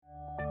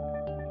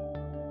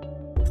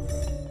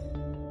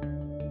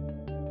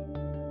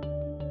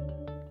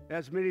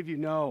As many of you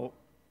know,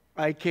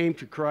 I came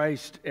to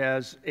Christ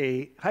as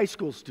a high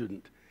school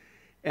student.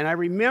 And I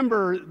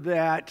remember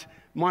that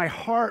my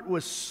heart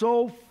was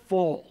so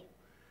full.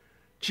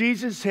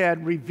 Jesus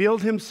had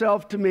revealed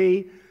himself to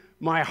me.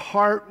 My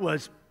heart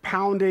was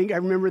pounding. I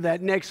remember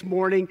that next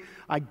morning,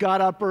 I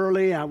got up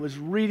early, I was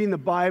reading the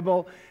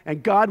Bible,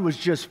 and God was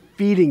just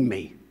feeding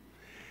me.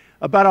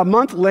 About a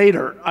month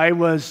later, I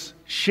was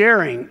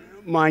sharing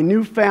my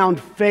newfound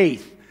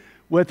faith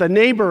with a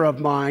neighbor of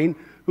mine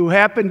who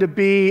happened to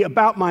be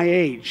about my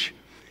age.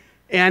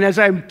 And as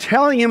I'm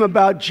telling him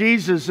about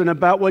Jesus and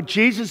about what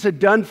Jesus had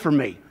done for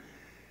me,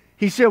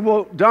 he said,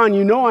 "Well, Don,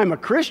 you know I'm a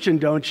Christian,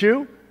 don't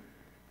you?"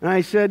 And I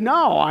said,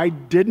 "No, I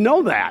didn't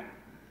know that."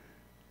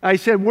 I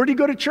said, "Where do you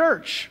go to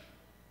church?"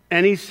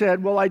 And he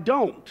said, "Well, I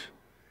don't."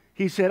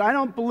 He said, "I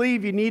don't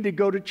believe you need to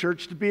go to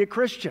church to be a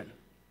Christian."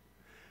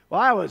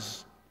 Well, I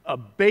was a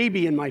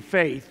baby in my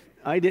faith.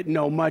 I didn't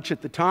know much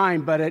at the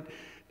time, but it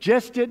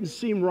just didn't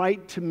seem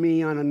right to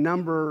me on a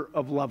number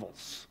of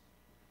levels.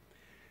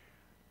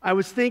 I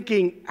was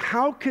thinking,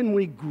 how can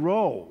we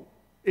grow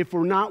if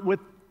we're not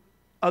with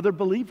other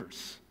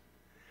believers?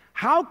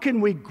 How can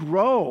we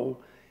grow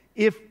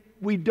if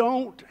we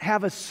don't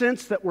have a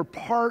sense that we're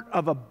part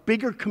of a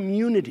bigger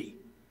community?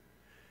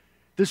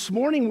 This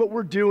morning, what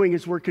we're doing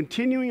is we're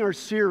continuing our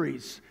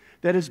series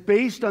that is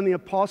based on the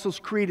Apostles'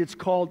 Creed. It's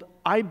called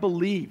I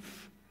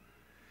Believe.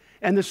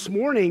 And this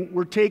morning,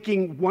 we're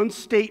taking one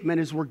statement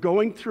as we're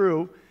going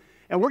through,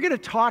 and we're going to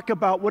talk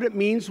about what it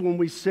means when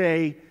we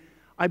say,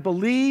 I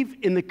believe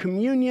in the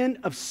communion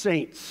of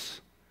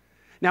saints.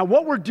 Now,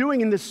 what we're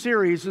doing in this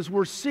series is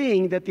we're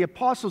seeing that the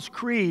Apostles'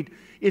 Creed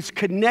is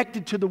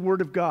connected to the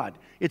Word of God.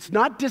 It's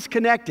not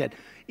disconnected.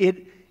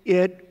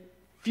 It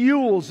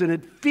fuels and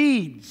it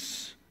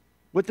feeds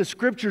what the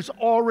Scriptures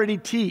already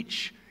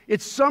teach.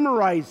 It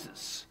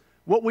summarizes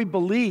what we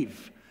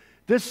believe.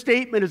 This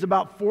statement is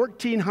about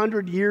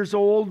 1,400 years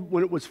old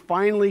when it was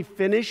finally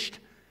finished,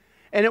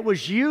 and it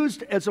was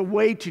used as a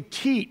way to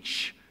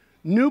teach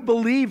new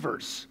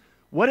believers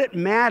what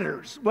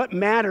matters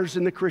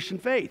in the Christian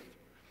faith.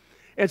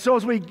 And so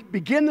as we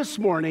begin this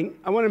morning,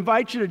 I want to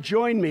invite you to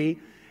join me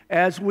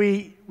as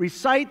we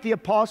recite the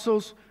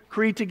Apostles'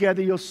 Creed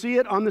together. You'll see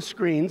it on the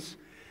screens.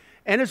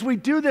 And as we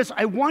do this,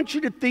 I want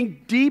you to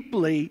think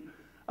deeply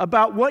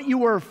about what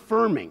you are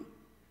affirming,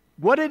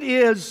 what it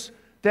is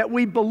that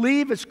we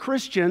believe as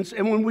Christians.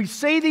 And when we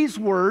say these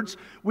words,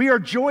 we are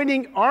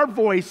joining our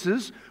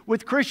voices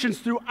with Christians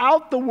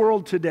throughout the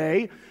world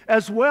today,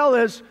 as well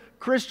as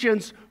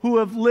Christians who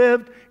have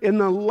lived in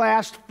the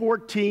last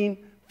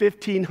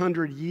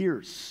 1,500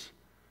 years.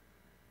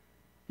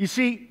 You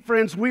see,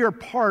 friends, we are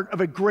part of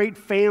a great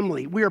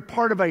family. We are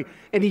part of an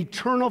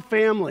eternal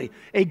family,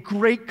 a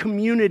great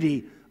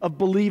community of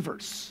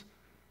believers.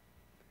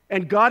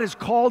 And God has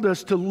called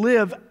us to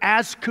live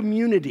as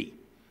community.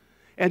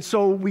 And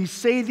so we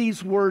say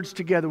these words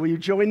together. Will you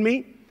join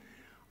me?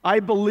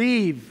 I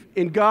believe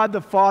in God the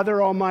Father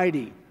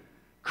Almighty,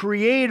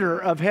 creator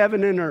of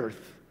heaven and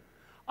earth.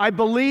 I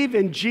believe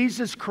in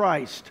Jesus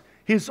Christ,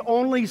 his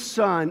only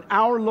Son,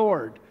 our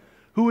Lord,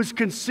 who was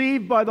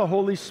conceived by the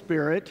Holy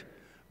Spirit,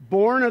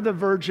 born of the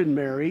Virgin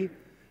Mary,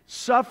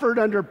 suffered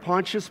under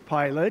Pontius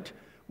Pilate,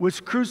 was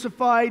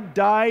crucified,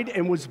 died,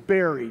 and was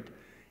buried.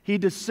 He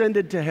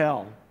descended to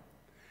hell.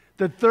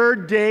 The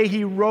third day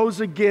he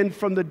rose again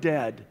from the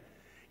dead.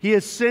 He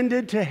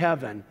ascended to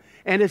heaven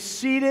and is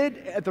seated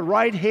at the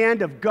right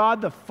hand of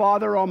God the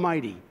Father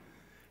Almighty.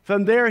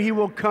 From there he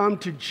will come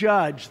to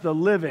judge the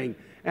living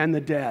and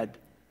the dead.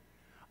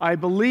 I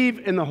believe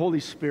in the Holy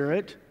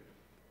Spirit,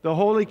 the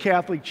Holy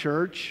Catholic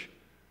Church,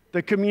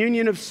 the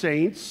communion of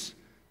saints,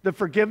 the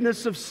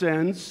forgiveness of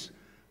sins,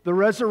 the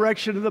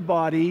resurrection of the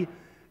body,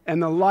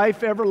 and the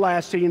life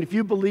everlasting. And if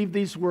you believe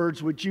these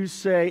words, would you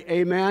say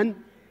amen?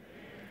 Amen.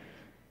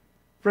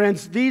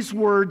 Friends, these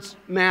words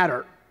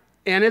matter.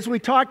 And as we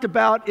talked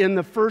about in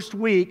the first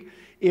week,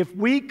 if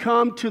we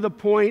come to the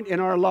point in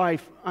our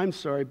life, I'm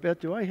sorry, Beth,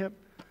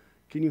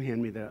 can you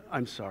hand me that?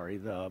 I'm sorry,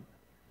 the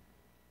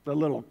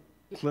little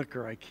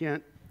clicker. I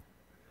can't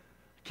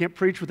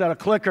preach without a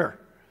clicker.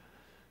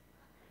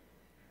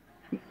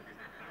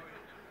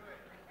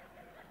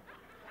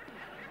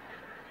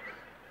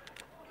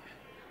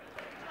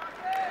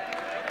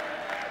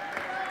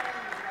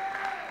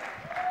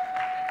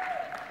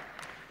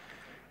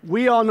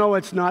 We all know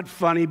it's not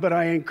funny, but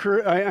I'm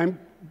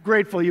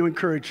grateful you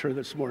encouraged her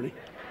this morning.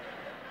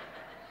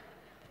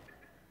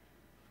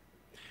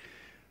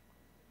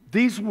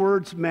 These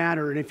words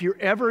matter, and if you're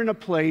ever in a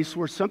place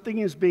where something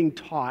is being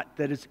taught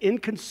that is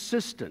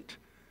inconsistent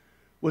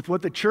with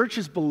what the church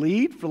has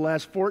believed for the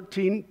last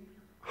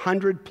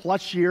 1,400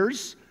 plus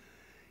years,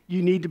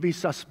 you need to be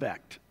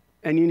suspect,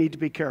 and you need to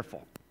be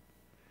careful.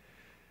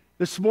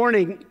 This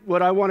morning,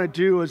 what I want to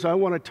do is I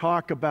want to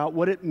talk about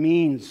what it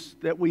means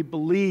that we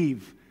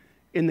believe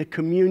in the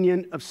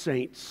communion of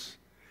saints.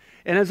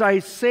 And as I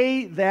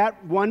say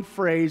that one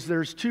phrase,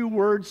 there's two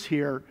words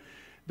here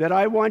that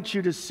I want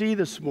you to see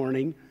this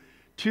morning,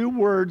 two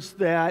words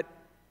that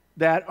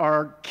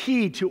are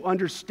key to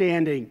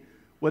understanding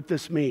what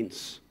this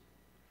means.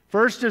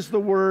 First is the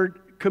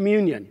word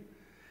communion.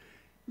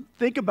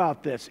 Think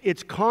about this.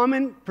 It's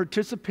common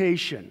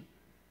participation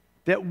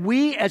that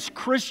we as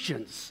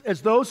Christians,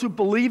 as those who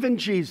believe in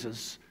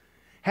Jesus,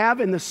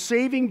 have in the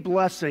saving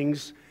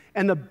blessings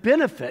and the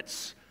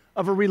benefits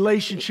of a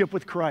relationship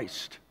with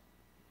Christ.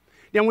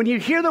 Now, when you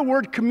hear the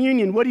word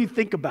communion, what do you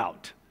think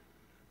about?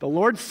 The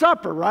Lord's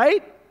Supper,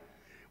 right?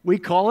 We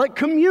call it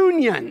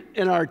communion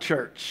in our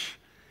church.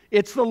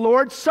 It's the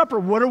Lord's Supper.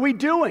 What are we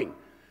doing?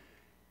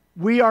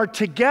 We are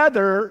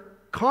together,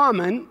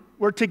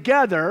 we're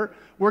together,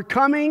 we're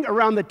coming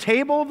around the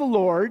table of the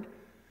Lord,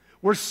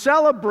 we're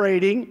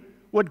celebrating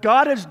what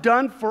God has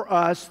done for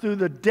us through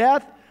the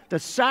death, the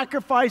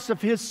sacrifice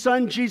of His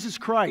Son, Jesus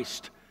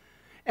Christ,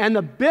 and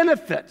the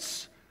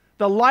benefits,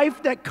 the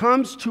life that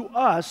comes to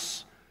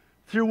us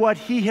through what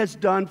He has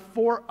done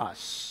for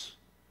us.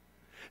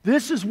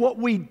 This is what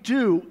we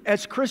do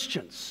as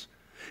Christians.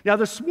 Now,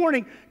 this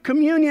morning,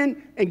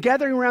 communion and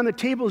gathering around the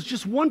table is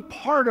just one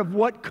part of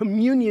what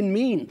communion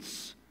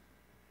means.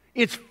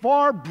 It's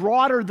far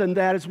broader than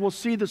that, as we'll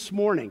see this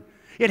morning.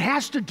 It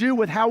has to do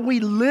with how we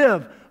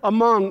live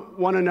among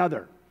one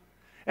another.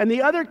 And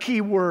the other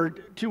key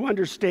word to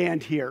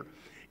understand here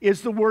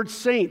is the word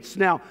saints.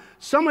 Now,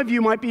 some of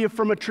you might be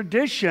from a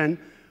tradition,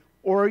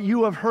 or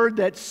you have heard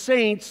that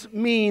saints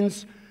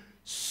means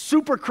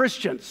super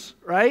Christians,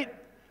 right?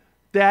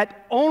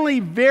 That only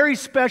very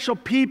special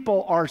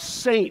people are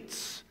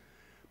saints.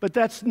 But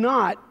that's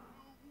not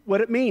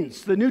what it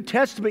means. The New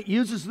Testament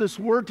uses this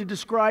word to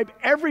describe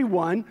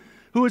everyone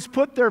who has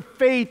put their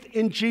faith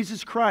in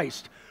Jesus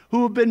Christ,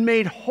 who have been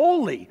made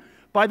holy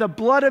by the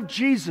blood of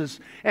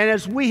Jesus. And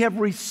as we have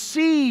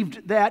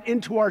received that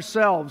into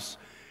ourselves,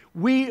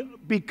 we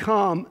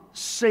become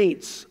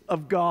saints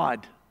of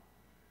God.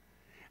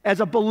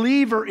 As a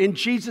believer in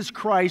Jesus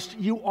Christ,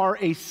 you are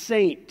a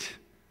saint.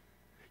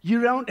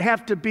 You don't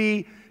have to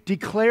be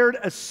declared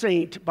a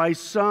saint by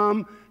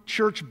some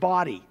church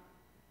body.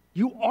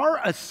 You are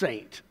a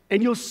saint.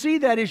 And you'll see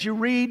that as you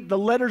read the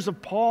letters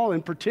of Paul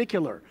in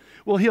particular.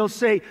 Well, he'll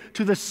say,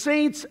 to the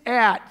saints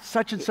at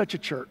such and such a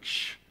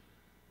church.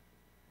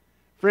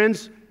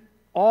 Friends,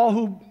 all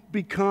who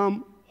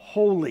become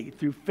holy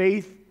through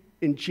faith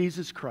in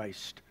Jesus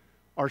Christ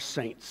are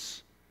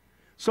saints.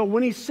 So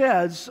when he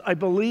says,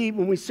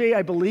 when we say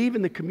I believe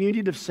in the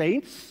communion of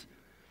saints,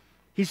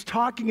 he's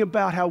talking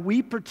about how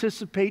we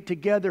participate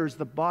together as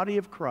the body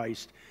of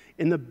Christ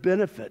in the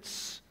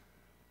benefits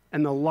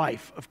and the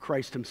life of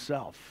Christ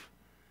himself.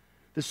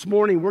 This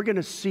morning, we're going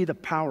to see the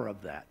power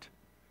of that.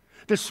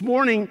 This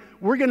morning,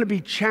 we're going to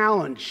be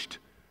challenged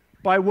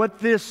by what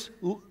this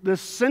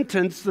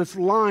sentence, this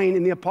line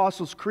in the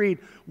Apostles' Creed,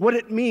 what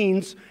it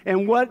means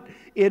and what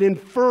it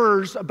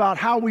infers about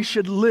how we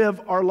should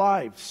live our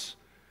lives.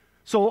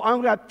 So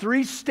I've got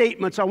 3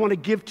 statements I want to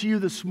give to you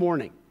this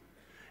morning.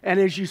 And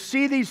as you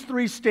see these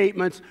 3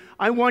 statements,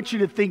 I want you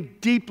to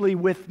think deeply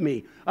with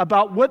me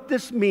about what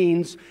this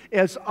means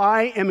as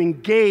I am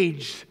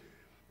engaged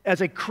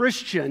as a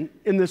Christian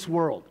in this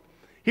world.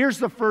 Here's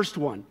the first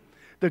one.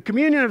 The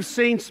communion of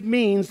saints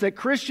means that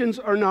Christians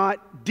are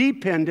not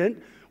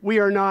dependent, we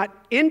are not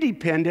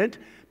independent,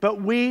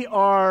 but we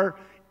are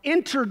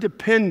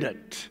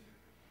interdependent.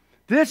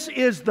 This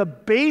is the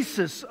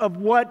basis of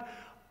what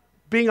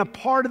being a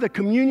part of the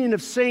communion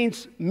of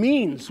saints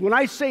means. When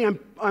I say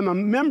I'm a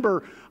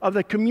member of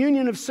the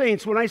communion of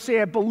saints, when I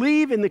say I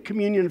believe in the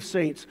communion of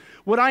saints,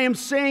 what I am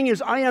saying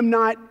is I am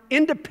not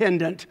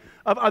independent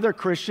of other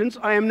Christians.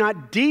 I am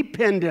not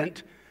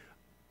dependent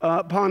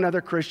upon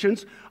other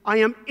Christians. I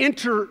am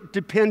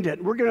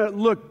interdependent. We're going to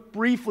look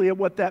briefly at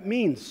what that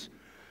means.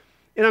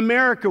 In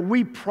America,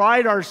 we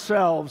pride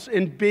ourselves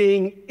in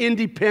being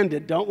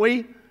independent, don't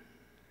we?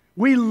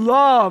 We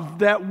love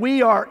that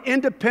we are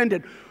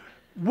independent.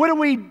 What do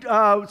we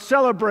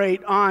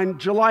celebrate on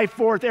July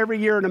 4th every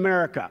year in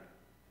America?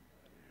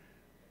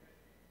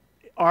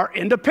 Our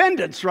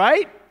independence,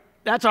 right?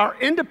 That's our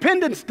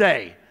Independence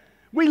Day.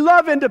 We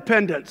love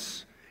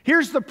independence.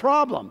 Here's the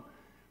problem.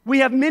 We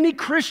have many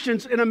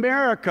Christians in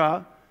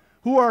America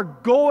who are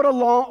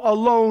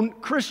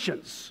go-it-alone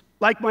Christians,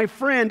 like my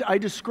friend I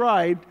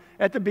described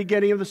at the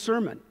beginning of the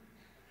sermon.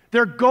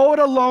 They're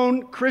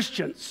go-it-alone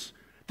Christians.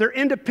 They're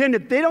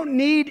independent. They don't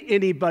need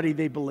anybody,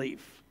 they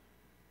believe.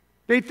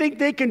 They think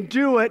they can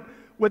do it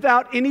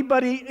without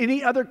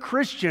any other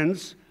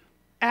Christians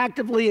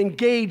actively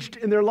engaged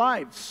in their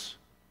lives.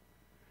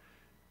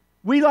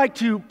 We like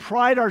to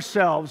pride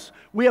ourselves.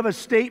 We have a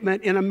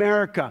statement in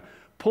America,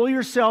 pull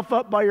yourself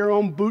up by your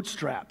own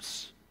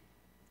bootstraps.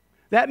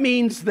 That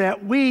means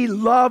that we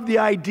love the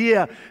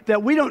idea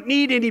that we don't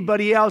need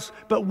anybody else,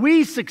 but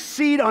we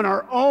succeed on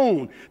our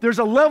own. There's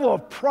a level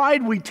of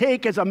pride we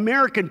take as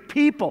American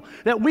people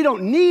that we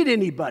don't need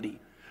anybody.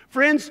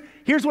 Friends,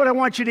 here's what I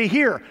want you to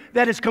hear.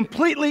 That is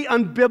completely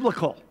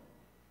unbiblical.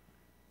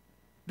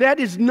 That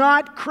is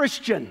not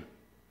Christian.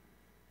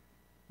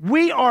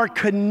 We are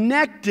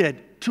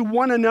connected to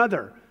one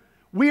another.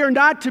 We are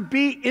not to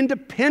be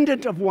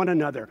independent of one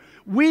another.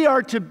 We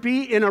are to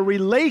be in a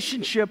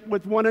relationship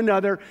with one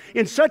another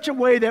in such a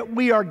way that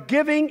we are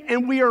giving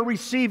and we are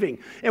receiving.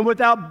 And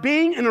without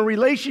being in a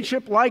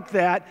relationship like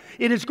that,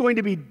 it is going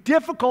to be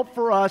difficult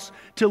for us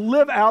to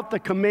live out the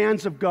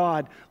commands of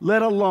God,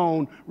 let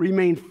alone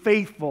remain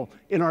faithful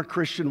in our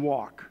Christian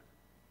walk.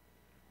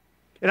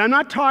 And I'm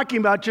not talking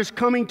about just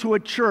coming to a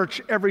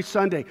church every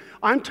Sunday.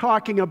 I'm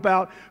talking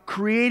about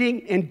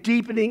creating and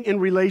deepening in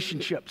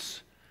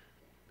relationships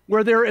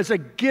where there is a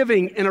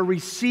giving and a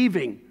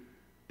receiving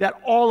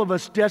that all of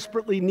us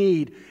desperately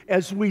need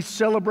as we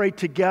celebrate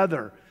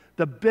together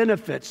the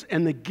benefits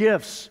and the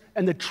gifts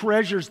and the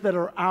treasures that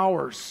are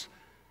ours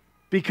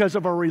because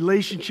of our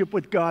relationship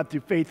with God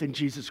through faith in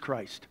Jesus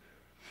Christ.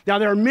 Now,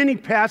 there are many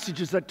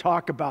passages that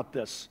talk about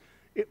this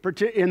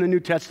in the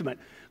New Testament.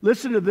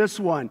 Listen to this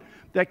one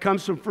that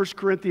comes from 1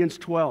 Corinthians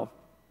 12.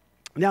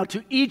 Now,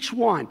 to each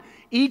one,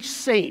 each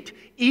saint,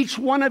 each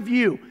one of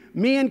you,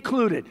 me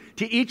included,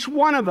 to each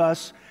one of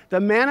us, the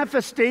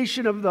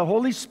manifestation of the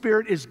Holy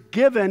Spirit is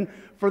given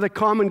for the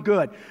common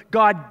good.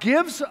 God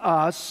gives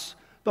us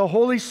the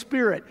Holy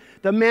Spirit.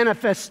 The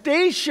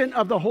manifestation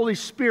of the Holy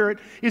Spirit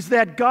is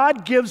that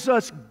God gives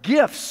us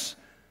gifts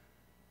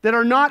that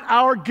are not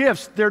our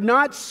gifts. They're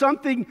not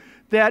something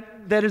that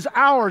is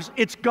ours.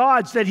 It's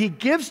God's that He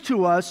gives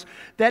to us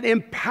that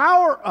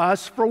empower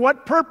us for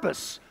what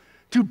purpose?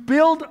 To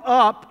build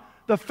up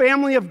the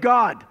family of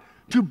God,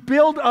 to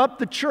build up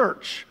the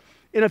church.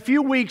 In a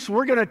few weeks,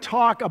 we're going to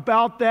talk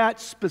about that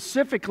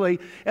specifically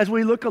as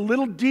we look a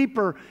little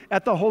deeper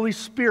at the Holy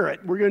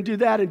Spirit. We're going to do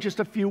that in just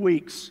a few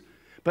weeks.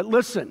 But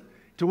listen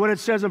to what it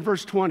says in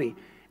verse 20.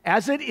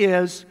 As it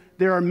is,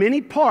 there are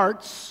many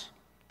parts,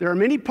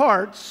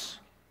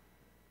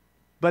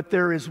 but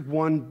there is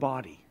one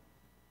body.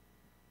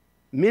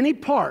 Many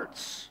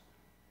parts,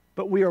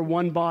 but we are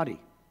one body.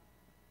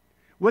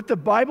 What the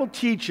Bible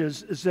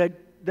teaches is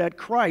that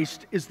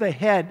Christ is the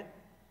head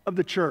of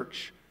the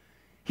church.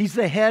 He's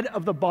the head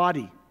of the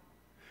body.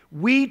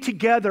 We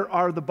together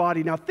are the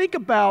body. Now think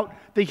about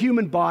the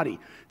human body.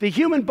 The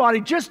human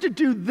body, just to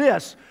do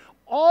this,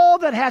 all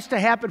that has to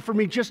happen for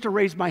me just to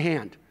raise my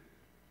hand.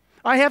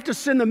 I have to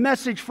send a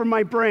message from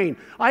my brain.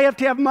 I have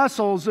to have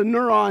muscles and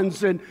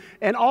neurons and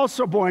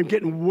also, boy, I'm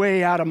getting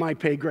way out of my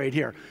pay grade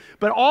here.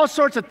 But all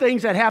sorts of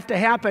things that have to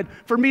happen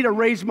for me to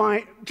raise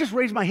my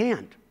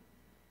hand.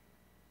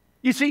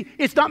 You see,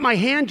 it's not my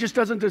hand just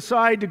doesn't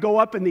decide to go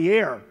up in the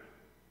air.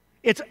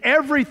 It's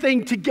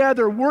everything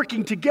together,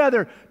 working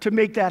together to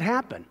make that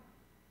happen.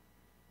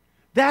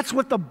 That's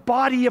what the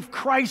body of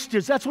Christ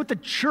is. That's what the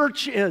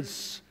church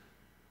is.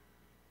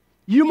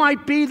 You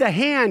might be the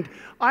hand.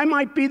 I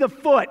might be the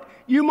foot.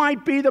 You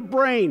might be the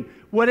brain.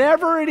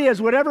 Whatever it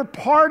is, whatever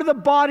part of the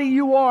body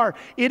you are,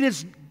 it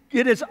is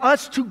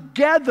us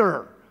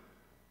together.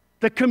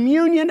 The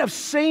communion of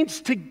saints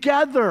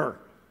together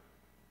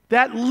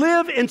that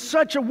live in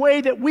such a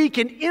way that we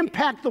can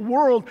impact the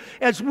world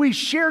as we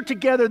share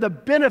together the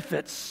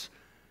benefits,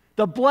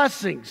 the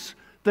blessings,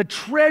 the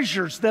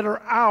treasures that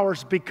are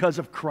ours because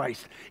of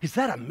Christ. Is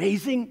that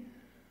amazing?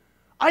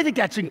 I think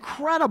that's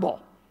incredible.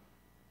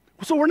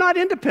 So we're not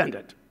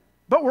independent,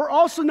 but we're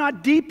also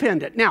not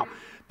dependent. Now,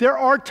 there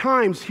are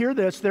times, hear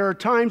this, there are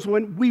times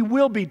when we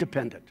will be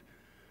dependent.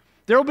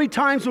 There will be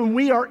times when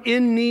we are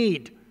in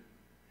need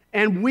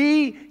and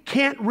we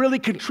can't really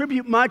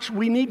contribute much.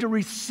 We need to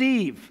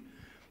receive.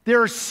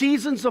 There are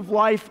seasons of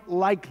life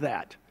like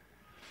that.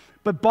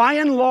 But by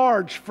and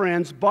large,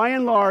 friends, by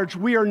and large,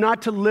 we are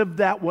not to live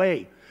that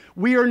way.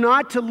 We are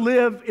not to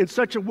live in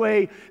such a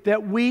way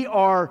that we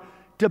are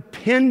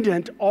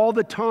dependent all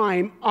the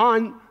time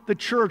on the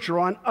church or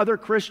on other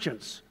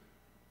Christians.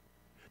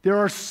 There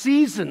are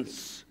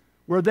seasons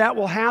where that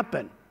will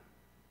happen.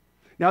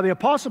 Now, the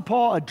Apostle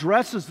Paul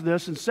addresses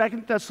this in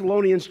 2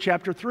 Thessalonians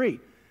chapter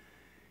 3.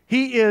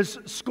 He is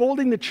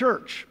scolding the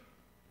church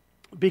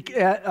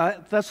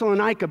at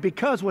Thessalonica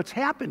because what's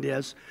happened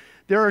is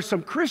there are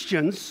some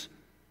Christians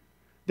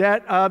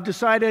that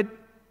decided,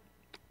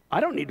 I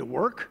don't need to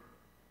work.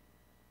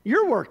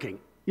 You're working.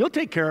 You'll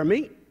take care of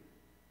me.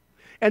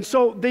 And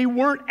so they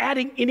weren't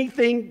adding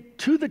anything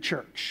to the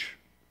church.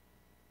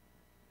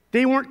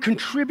 They weren't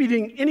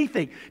contributing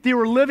anything. They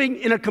were living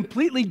in a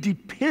completely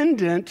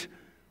dependent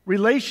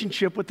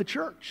relationship with the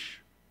church.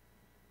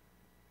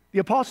 The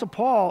Apostle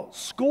Paul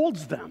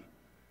scolds them,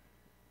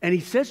 and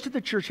he says to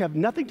the church, have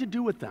nothing to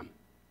do with them.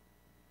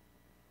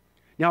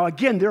 Now,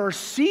 again, there are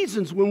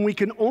seasons when we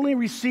can only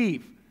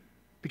receive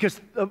because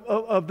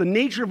of the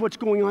nature of what's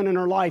going on in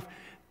our life.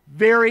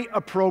 Very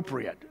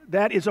appropriate.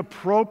 That is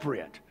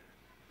appropriate.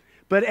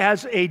 But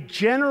as a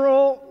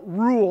general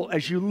rule,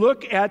 as you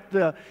look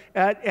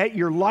at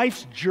your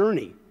life's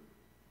journey,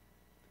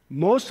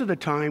 most of the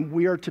time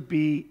we are to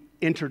be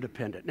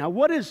interdependent. Now,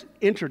 what is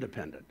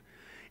interdependent?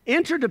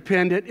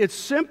 Interdependent, it's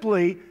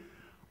simply,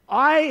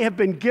 I have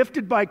been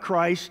gifted by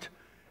Christ,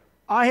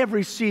 I have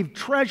received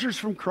treasures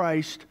from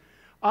Christ,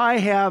 I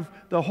have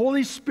the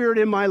Holy Spirit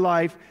in my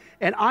life,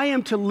 and I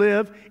am to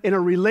live in a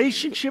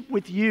relationship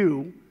with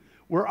you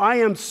where I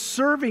am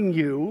serving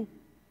you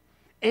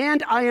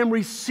and I am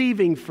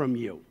receiving from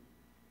you.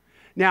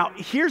 Now,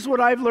 here's what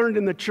I've learned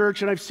in the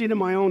church, and I've seen in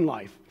my own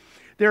life.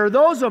 There are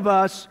those of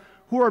us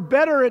who are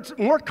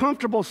more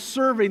comfortable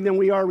serving than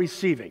we are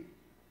receiving.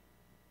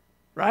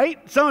 Right?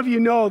 Some of you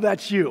know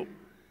that's you.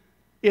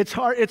 It's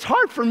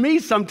hard for me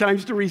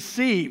sometimes to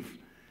receive.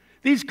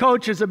 These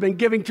coaches have been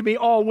giving to me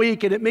all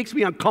week, and it makes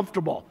me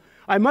uncomfortable.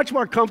 I'm much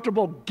more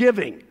comfortable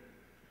giving.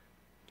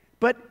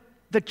 But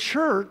the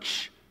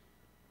church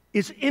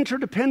is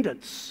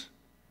interdependence.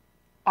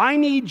 I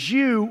need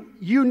you,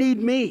 you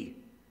need me.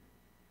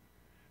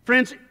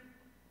 Friends,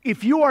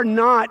 if you are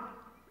not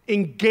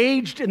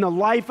engaged in the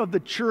life of the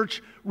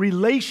church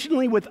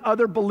relationally with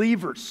other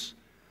believers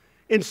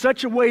in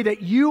such a way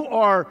that you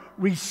are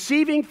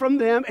receiving from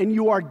them and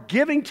you are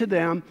giving to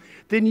them,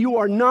 then you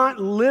are not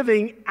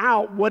living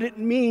out what it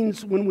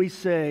means when we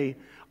say,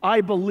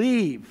 I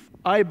believe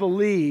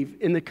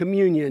in the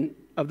communion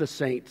of the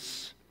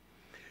saints.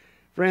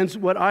 Friends,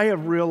 what I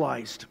have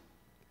realized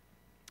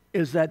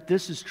is that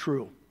this is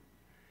true.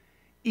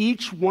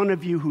 Each one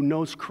of you who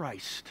knows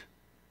Christ,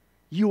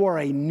 you are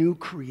a new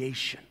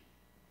creation.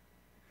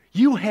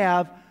 You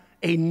have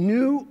a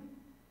new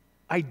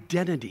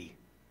identity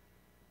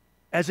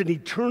as an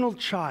eternal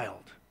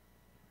child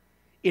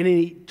in an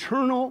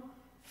eternal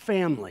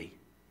family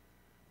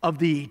of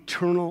the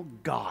eternal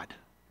God.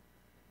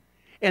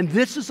 And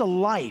this is a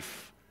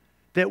life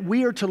that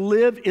we are to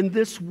live in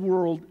this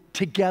world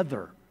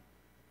together,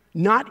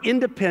 not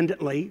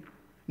independently,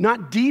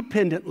 not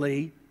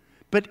dependently,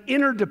 but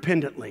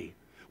interdependently,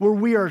 where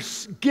we are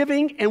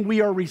giving and we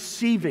are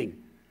receiving.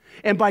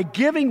 And by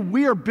giving,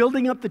 we are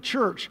building up the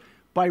church.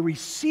 By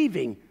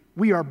receiving,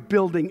 we are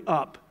building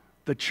up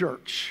the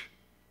church.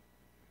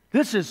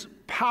 This is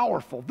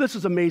powerful. This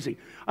is amazing.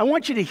 I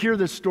want you to hear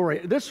this story.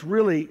 This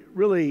really,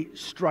 really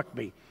struck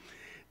me.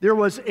 There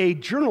was a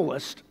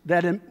journalist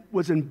that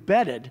was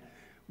embedded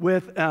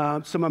with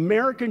some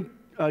American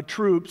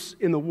troops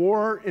in the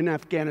war in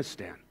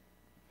Afghanistan.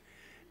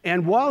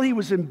 And while he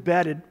was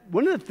embedded,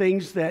 one of the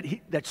things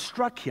that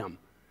struck him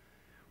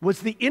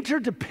was the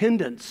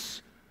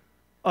interdependence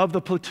of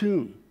the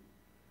platoon.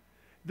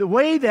 The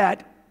way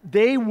that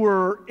they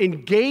were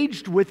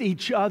engaged with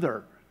each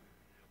other,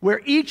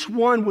 where each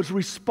one was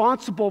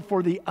responsible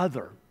for the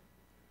other.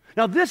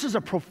 Now, this is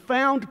a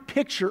profound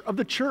picture of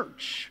the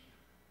church.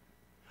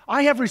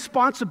 I have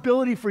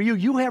responsibility for you.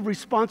 You have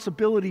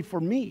responsibility for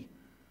me.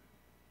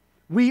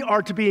 We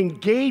are to be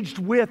engaged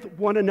with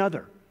one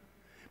another.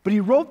 But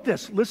he wrote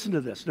this. Listen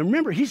to this. Now,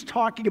 remember, he's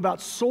talking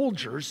about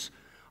soldiers.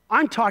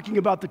 I'm talking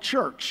about the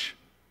church.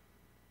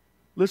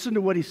 Listen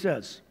to what he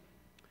says.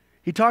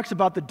 He talks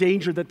about the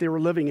danger that they were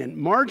living in.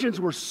 Margins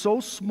were so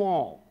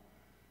small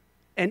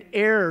and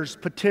errors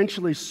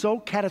potentially so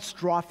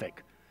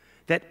catastrophic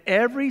that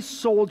every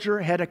soldier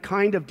had a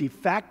kind of de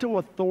facto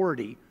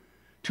authority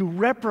to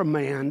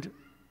reprimand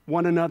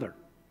one another.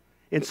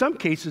 In some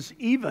cases,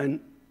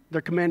 even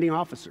their commanding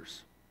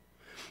officers.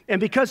 And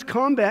because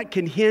combat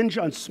can hinge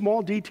on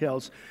small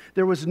details,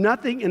 there was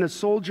nothing in a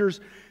soldier's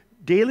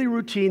daily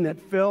routine that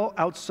fell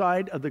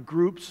outside of the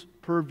group's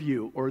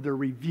purview or their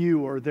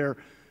review or their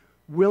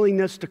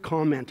willingness to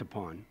comment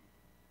upon.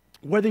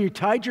 Whether you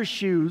tied your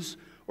shoes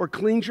or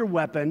cleaned your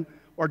weapon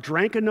or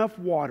drank enough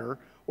water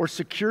or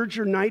secured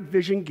your night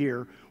vision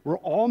gear were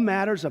all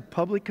matters of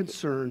public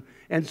concern,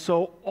 and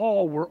so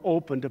all were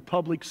open to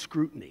public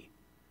scrutiny.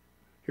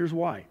 Here's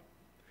why.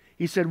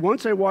 He said,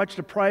 once I watched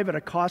a private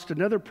accost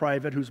another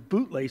private whose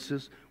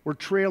bootlaces were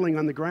trailing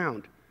on the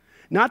ground.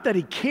 Not that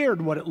he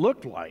cared what it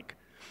looked like,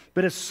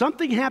 but if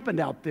something happened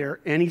out there,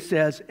 and he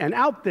says, and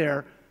out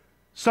there,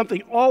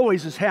 something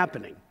always is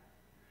happening.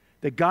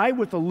 The guy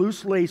with the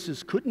loose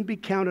laces couldn't be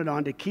counted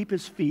on to keep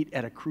his feet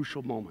at a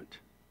crucial moment.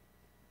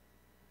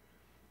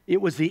 It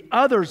was the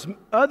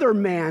other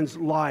man's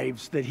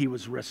lives that he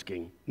was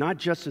risking, not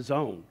just his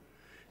own.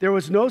 There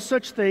was no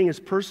such thing as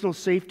personal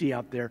safety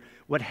out there.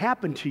 What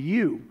happened to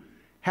you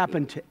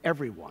happened to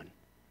everyone.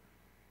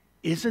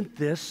 Isn't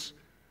this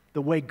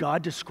the way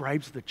God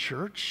describes the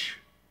church?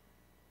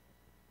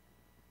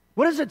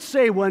 What does it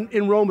say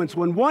in Romans?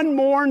 When one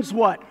mourns,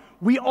 what?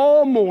 We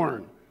all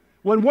mourn.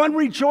 When one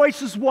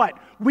rejoices, what?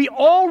 We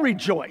all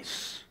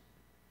rejoice.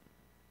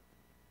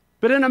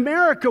 But in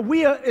America,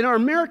 in our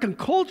American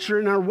culture,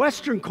 in our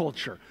Western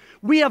culture,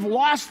 we have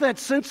lost that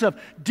sense of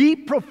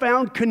deep,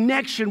 profound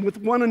connection with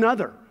one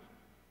another,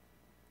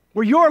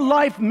 where your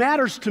life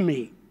matters to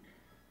me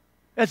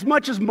as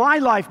much as my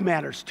life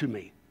matters to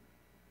me,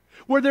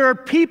 where there are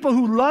people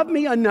who love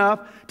me enough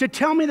to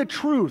tell me the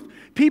truth,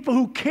 people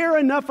who care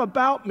enough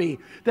about me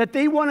that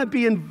they want to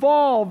be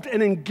involved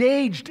and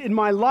engaged in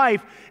my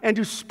life and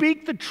to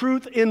speak the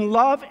truth in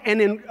love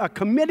and in a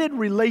committed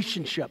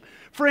relationship.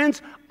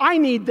 Friends, I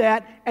need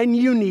that and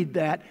you need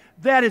that.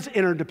 That is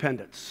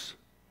interdependence.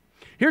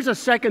 Here's a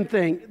second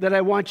thing that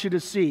I want you to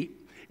see,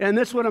 and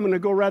this one I'm going to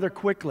go rather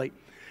quickly.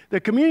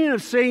 The communion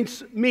of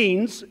saints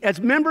means,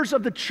 as members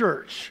of the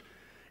church,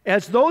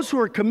 as those who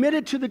are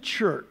committed to the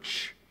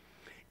church,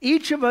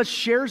 each of us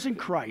shares in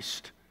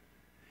Christ,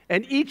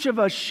 and each of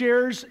us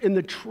shares in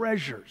the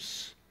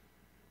treasures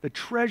the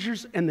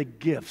treasures and the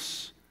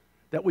gifts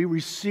that we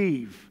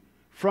receive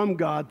from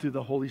God through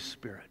the Holy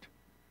Spirit.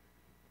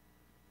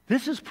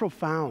 This is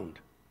profound.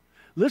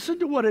 Listen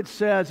to what it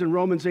says in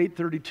Romans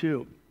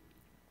 8:32.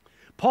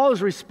 Paul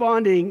is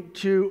responding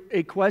to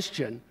a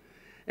question,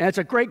 and it's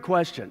a great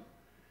question.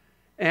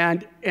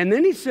 And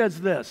then he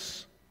says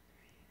this,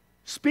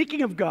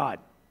 speaking of God,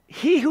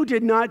 he who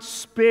did not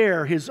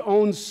spare his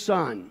own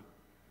son,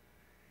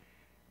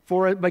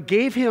 but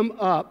gave him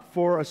up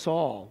for us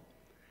all,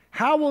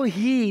 how will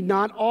he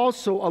not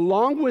also,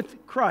 along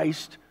with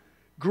Christ,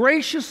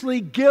 graciously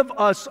give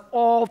us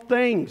all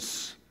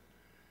things?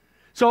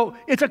 So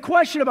it's a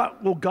question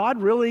about, will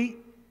God really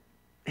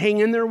hang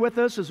in there with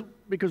us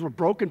because we're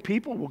broken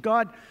people? Will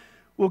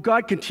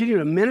God continue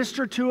to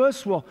minister to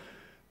us?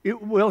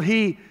 Will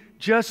he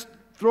just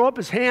throw up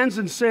his hands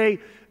and say,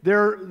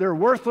 they're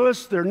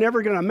worthless, they're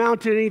never going to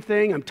amount to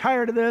anything, I'm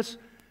tired of this?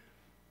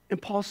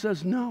 And Paul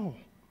says, no.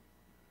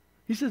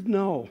 He says,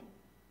 no.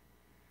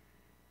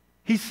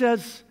 He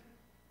says,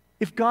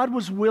 if God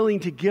was willing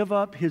to give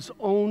up his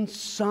own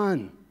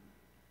son,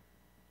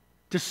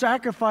 to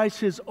sacrifice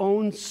his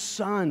own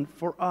son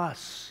for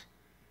us,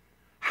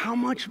 how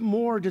much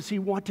more does he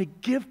want to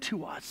give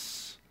to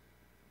us?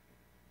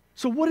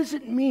 So what does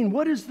it mean?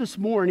 What is this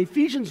more? In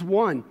Ephesians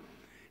 1,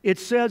 it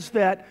says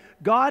that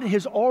God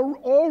has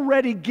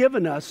already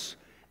given us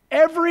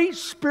every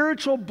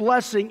spiritual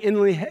blessing in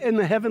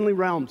the heavenly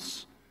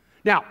realms.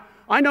 Now,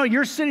 I know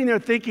you're sitting there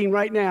thinking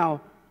right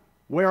now,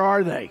 where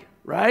are they,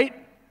 right?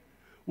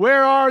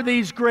 Where are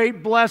these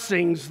great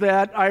blessings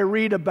that I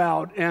read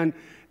about and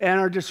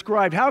are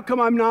described? How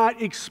come I'm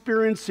not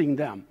experiencing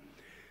them?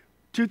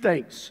 Two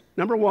things.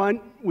 Number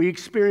one, we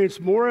experience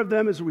more of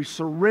them as we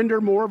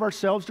surrender more of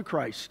ourselves to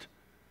Christ.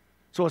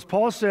 So as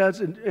Paul says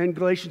in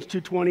Galatians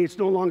 2:20, it's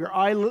no longer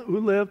I who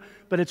live,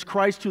 but it's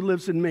Christ who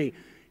lives in me.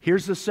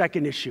 Here's the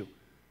second issue.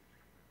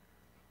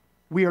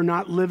 We are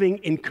not living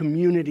in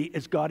community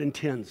as God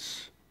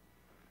intends.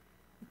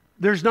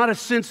 There's not a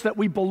sense that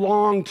we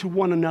belong to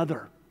one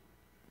another.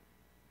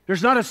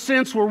 There's not a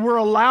sense where we're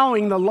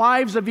allowing the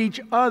lives of each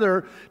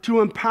other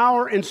to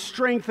empower and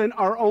strengthen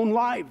our own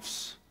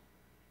lives.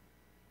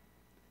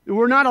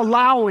 We're not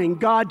allowing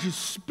God to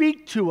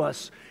speak to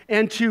us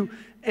and to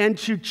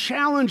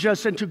challenge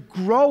us and to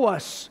grow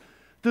us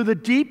through the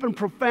deep and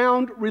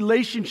profound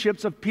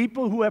relationships of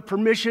people who have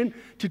permission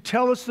to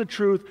tell us the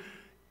truth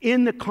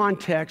in the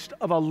context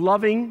of a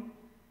loving,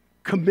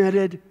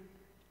 committed,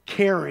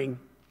 caring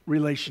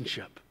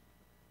relationship.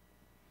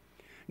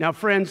 Now,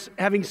 friends,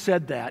 having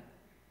said that,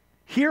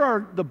 here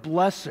are the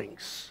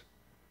blessings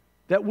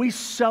that we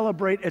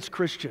celebrate as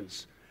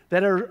Christians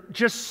that are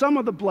just some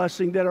of the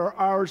blessings that are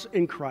ours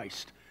in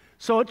Christ,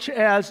 such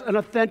as an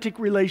authentic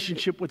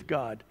relationship with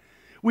God.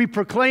 We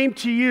proclaim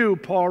to you,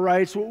 Paul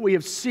writes, what we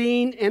have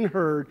seen and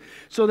heard,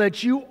 so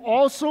that you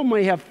also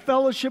may have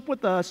fellowship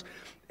with us.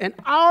 And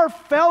our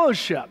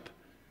fellowship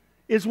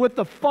is with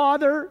the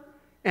Father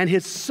and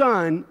his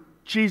Son,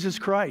 Jesus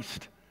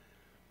Christ.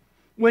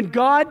 When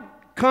God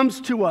comes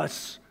to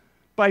us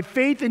by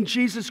faith in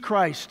Jesus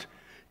Christ,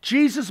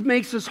 Jesus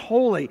makes us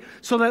holy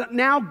so that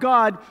now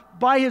God,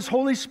 by his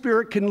Holy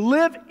Spirit, can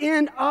live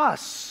in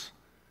us,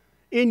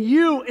 in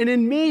you and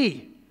in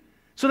me,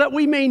 so that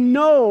we may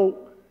know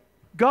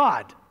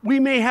God. We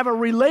may have a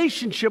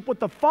relationship with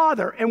the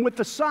Father and with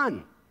the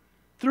Son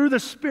through the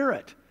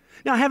Spirit.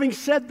 Now, having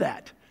said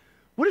that,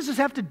 what does this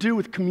have to do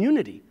with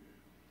community?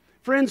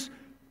 Friends,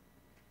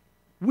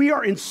 we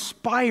are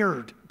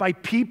inspired by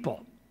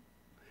people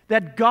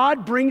that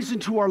God brings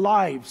into our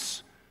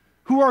lives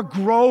who are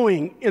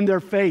growing in their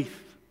faith,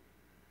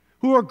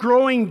 who are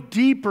growing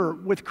deeper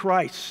with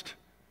Christ.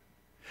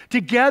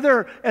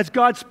 Together, as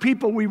God's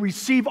people, we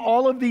receive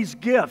all of these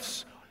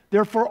gifts.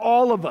 They're for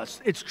all of us.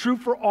 It's true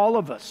for all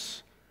of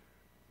us.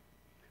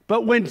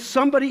 But when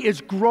somebody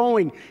is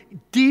growing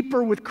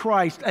deeper with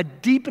Christ, a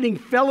deepening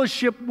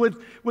fellowship with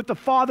the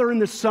Father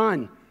and the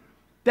Son,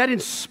 that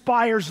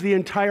inspires the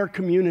entire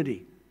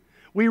community.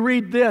 We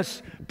read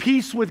this,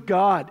 peace with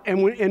God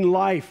and in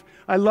life.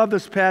 I love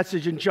this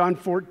passage in John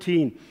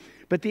 14.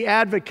 But the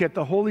advocate,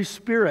 the Holy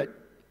Spirit,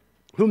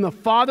 whom the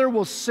Father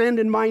will send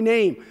in my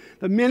name,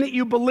 the minute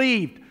you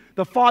believed,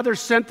 the Father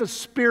sent the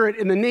Spirit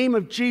in the name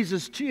of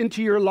Jesus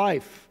into your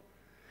life.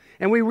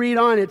 And we read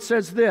on, it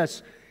says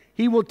this,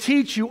 he will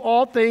teach you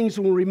all things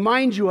and will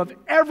remind you of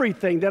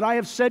everything that I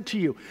have said to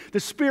you. The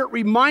Spirit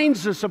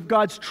reminds us of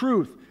God's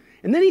truth.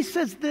 And then he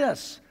says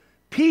this,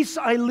 peace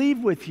I leave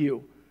with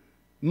you.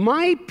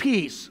 My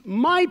peace,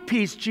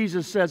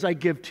 Jesus says, I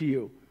give to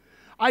you.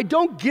 I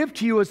don't give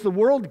to you as the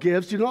world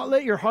gives. Do not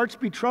let your hearts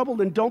be troubled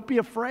and don't be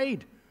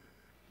afraid.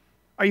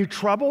 Are you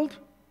troubled?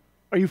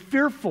 Are you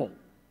fearful?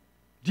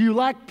 Do you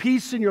lack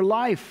peace in your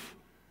life?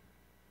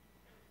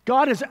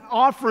 God is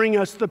offering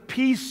us the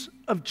peace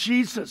of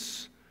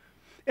Jesus.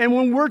 And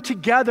when we're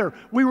together,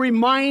 we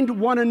remind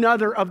one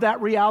another of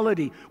that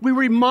reality. We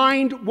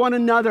remind one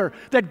another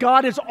that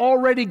God has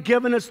already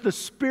given us the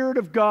Spirit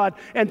of God,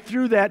 and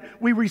through that,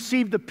 we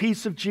receive the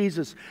peace of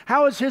Jesus.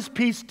 How is His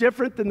peace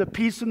different than the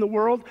peace in the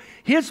world?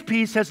 His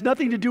peace has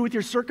nothing to do with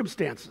your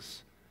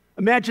circumstances.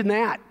 Imagine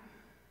that.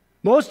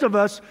 Most of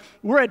us,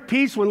 we're at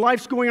peace when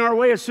life's going our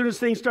way. As soon as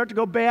things start to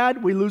go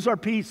bad, we lose our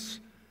peace.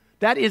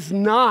 That is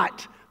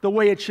not the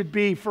way it should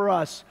be for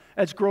us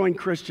as growing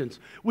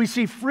Christians. We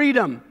see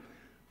freedom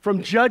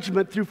from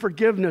judgment through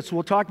forgiveness.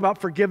 We'll talk about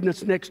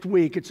forgiveness next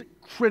week. It's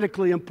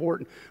critically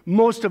important.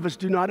 Most of us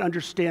do not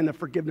understand the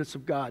forgiveness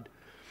of God.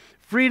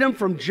 Freedom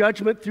from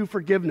judgment through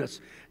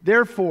forgiveness.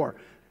 Therefore,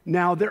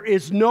 now there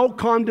is no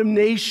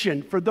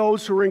condemnation for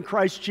those who are in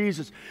Christ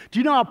Jesus. Do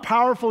you know how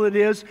powerful it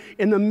is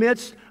in the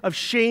midst of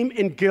shame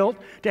and guilt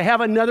to have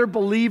another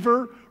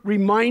believer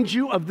remind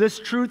you of this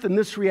truth and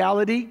this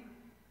reality?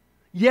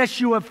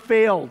 Yes, you have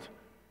failed,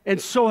 and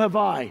so have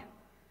I.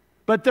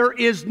 But there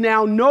is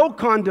now no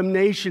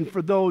condemnation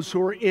for those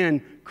who are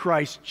in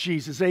Christ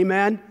Jesus.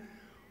 Amen?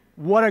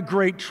 What a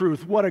great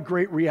truth. What a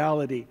great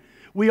reality.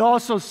 We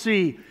also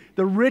see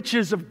the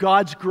riches of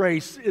God's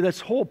grace. This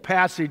whole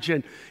passage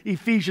in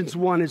Ephesians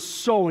 1 is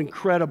so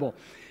incredible.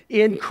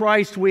 In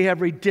Christ we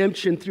have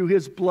redemption through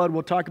His blood.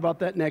 We'll talk about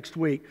that next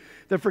week.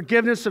 The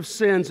forgiveness of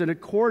sins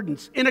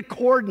according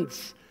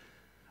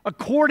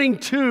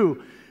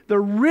to the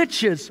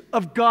riches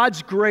of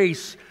God's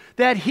grace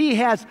that He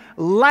has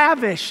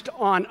lavished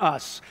on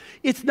us.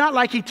 It's not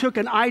like He took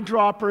an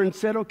eyedropper and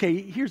said,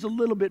 okay, here's a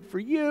little bit for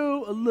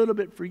you, a little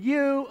bit for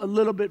you, a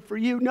little bit for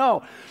you.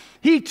 No,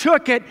 He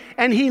took it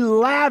and He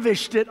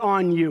lavished it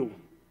on you.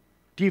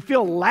 Do you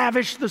feel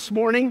lavished this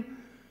morning?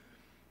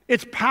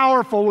 It's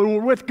powerful when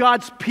we're with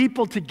God's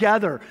people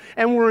together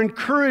and we're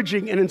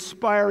encouraging and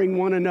inspiring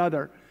one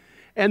another.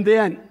 And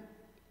then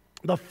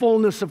the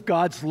fullness of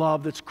God's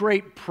love, that's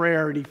great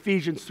prayer in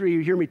Ephesians 3. You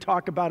hear me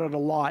talk about it a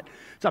lot.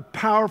 It's a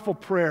powerful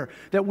prayer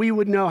that we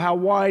would know how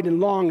wide and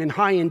long and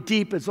high and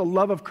deep is the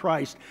love of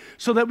Christ,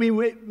 so that we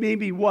may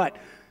be what?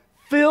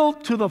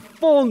 Filled to the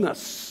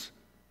fullness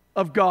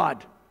of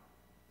God.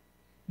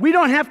 We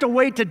don't have to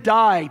wait to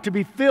die to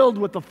be filled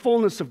with the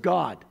fullness of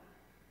God.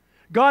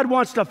 God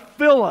wants to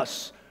fill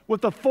us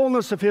with the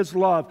fullness of His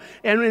love.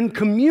 And in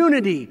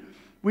community,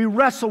 we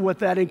wrestle with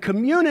that. In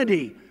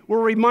community, we're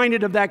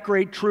reminded of that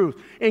great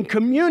truth. In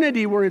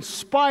community, we're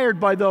inspired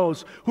by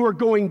those who are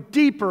going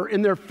deeper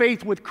in their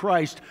faith with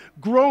Christ,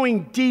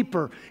 growing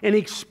deeper and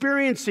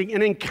experiencing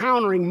and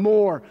encountering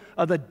more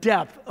of the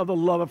depth of the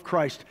love of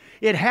Christ.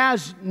 It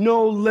has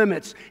no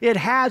limits. It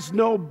has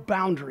no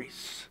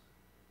boundaries.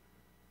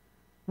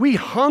 We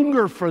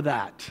hunger for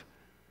that.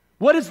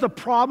 What is the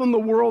problem the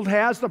world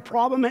has?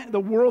 The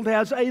world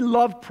has a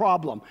love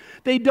problem.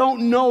 They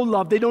don't know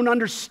love. They don't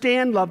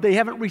understand love. They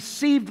haven't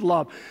received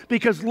love,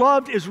 because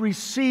love is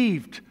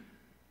received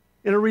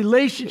in a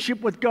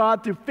relationship with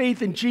God through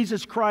faith in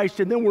Jesus Christ,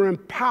 and then we're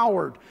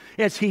empowered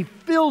as He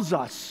fills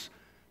us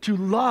to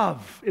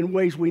love in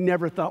ways we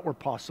never thought were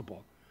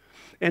possible.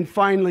 And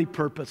finally,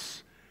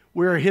 purpose.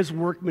 We're His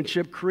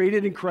workmanship,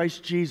 created in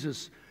Christ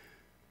Jesus.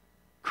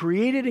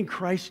 Created in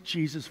Christ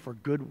Jesus for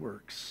good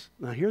works.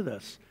 Now hear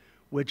this.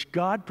 Which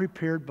God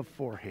prepared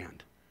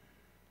beforehand.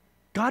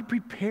 God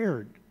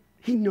prepared.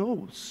 He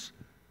knows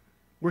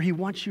where He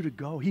wants you to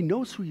go. He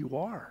knows who you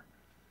are.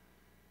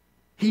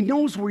 He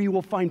knows where you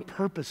will find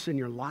purpose in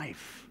your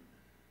life.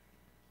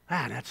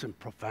 That's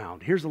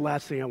profound. Here's the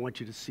last thing I want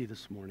you to see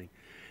this morning.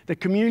 The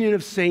communion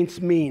of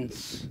saints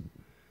means,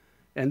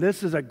 and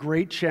this is a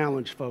great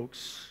challenge,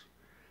 folks,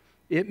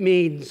 it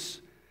means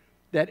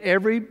that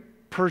every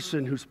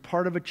person who's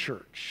part of a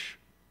church,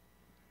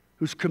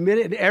 who's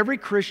committed, and every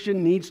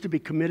Christian needs to be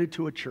committed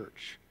to a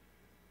church.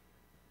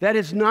 That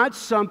is not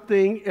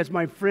something, as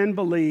my friend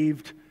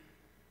believed,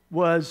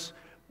 was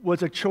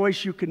a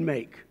choice you can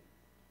make.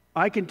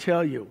 I can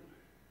tell you,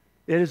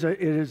 it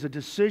is a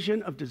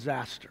decision of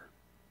disaster.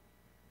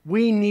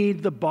 We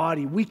need the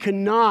body. We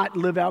cannot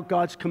live out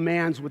God's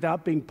commands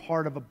without being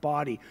part of a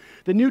body.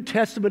 The New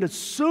Testament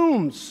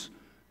assumes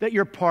that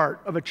you're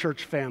part of a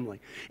church family.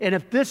 And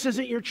if this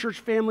isn't your church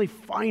family,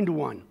 find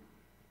one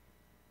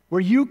where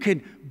you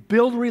can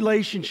build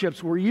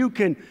relationships, where you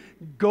can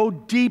go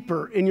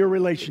deeper in your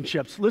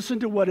relationships. Listen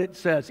to what it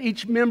says.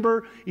 Each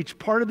member, each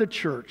part of the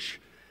church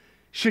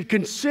should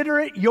consider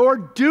it your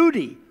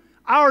duty,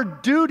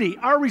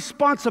 our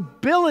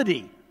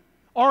responsibility,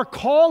 our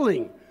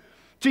calling,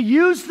 to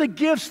use the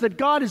gifts that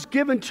God has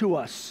given to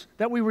us,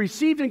 that we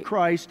received in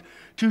Christ,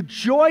 to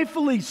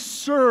joyfully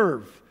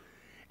serve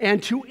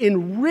and to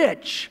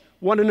enrich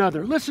one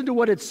another. Listen to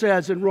what it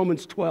says in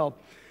Romans 12.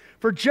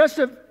 For just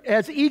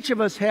as each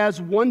of us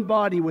has one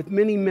body with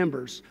many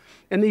members,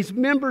 and these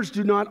members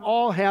do not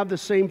all have the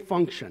same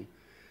function,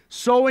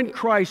 so in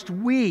Christ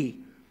we,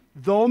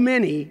 though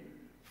many,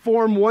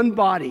 form one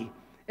body,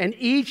 and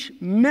each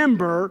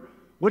member,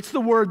 what's the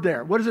word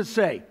there? What does it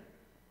say?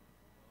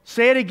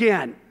 Say it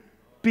again.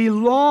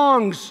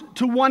 Belongs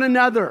to one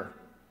another.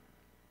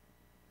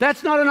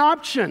 That's not an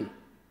option.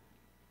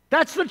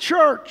 That's the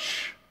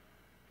church.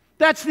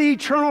 That's the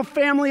eternal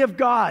family of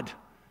God.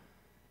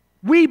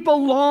 We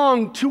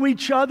belong to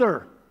each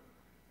other.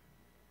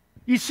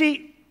 You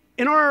see,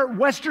 in our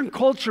Western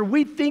culture,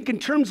 we think in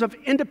terms of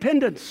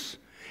independence.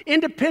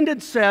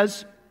 Independence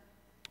says,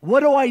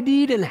 what do I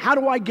need and how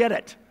do I get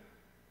it?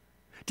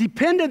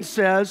 Dependence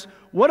says,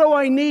 what do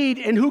I need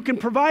and who can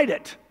provide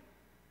it?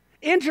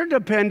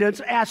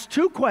 Interdependence asks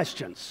two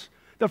questions.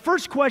 The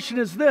first question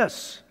is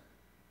this: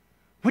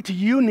 what do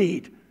you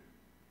need?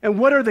 And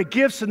what are the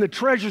gifts and the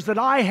treasures that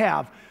I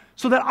have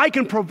so that I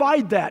can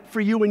provide that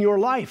for you in your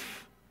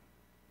life?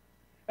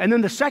 And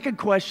then the second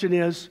question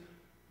is,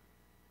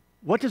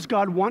 what does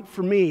God want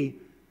for me,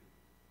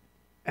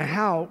 and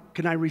how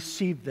can I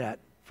receive that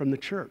from the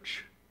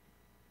church?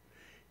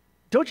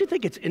 Don't you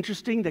think it's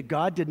interesting that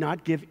God did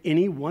not give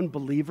any one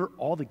believer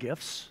all the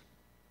gifts?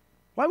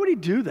 Why would he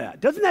do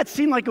that? Doesn't that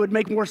seem like it would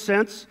make more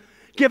sense?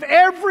 Give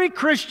every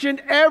Christian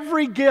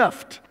every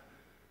gift.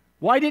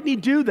 Why didn't he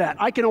do that?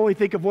 I can only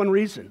think of one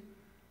reason.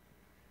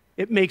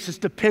 It makes us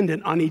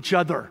dependent on each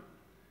other.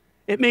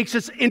 It makes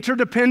us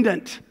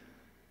interdependent.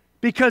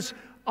 Because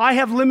I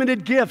have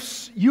limited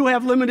gifts, you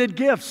have limited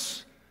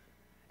gifts.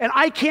 And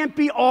I can't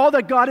be all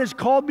that God has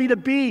called me to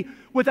be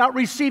without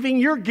receiving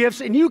your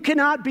gifts, and you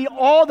cannot be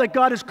all that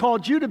God has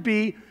called you to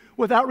be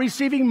without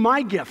receiving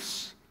my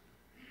gifts.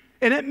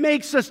 And it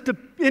makes us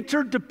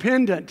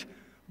interdependent,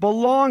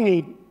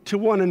 belonging to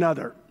one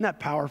another. Isn't that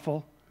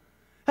powerful?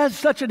 That's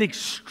such an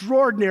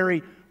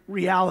extraordinary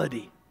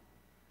reality.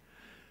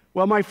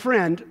 Well, my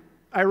friend,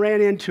 I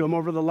ran into him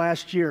over the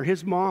last year.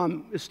 His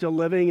mom is still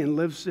living and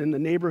lives in the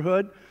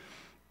neighborhood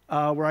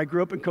where I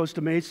grew up in Costa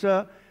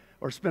Mesa,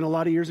 or spent a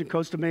lot of years in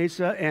Costa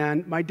Mesa,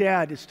 and my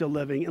dad is still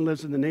living and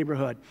lives in the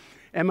neighborhood.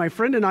 And my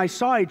friend and I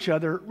saw each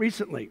other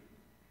recently.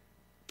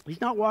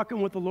 He's not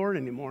walking with the Lord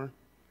anymore.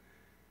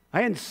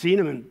 I hadn't seen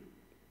him in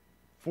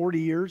 40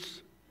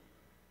 years.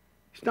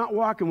 He's not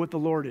walking with the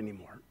Lord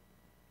anymore.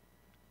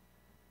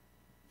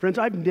 Friends,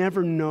 I've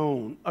never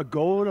known a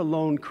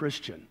go-it-alone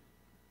Christian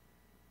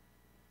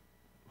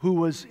who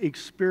was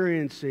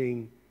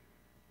experiencing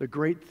the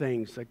great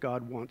things that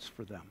God wants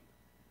for them.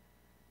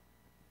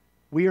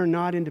 We are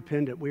not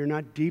independent. We are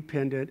not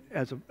dependent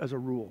as a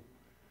rule.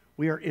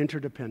 We are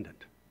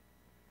interdependent.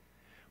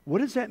 What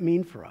does that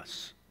mean for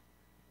us?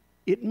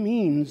 It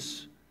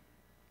means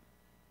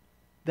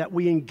that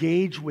we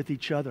engage with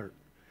each other.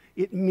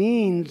 It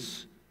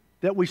means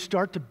that we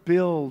start to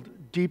build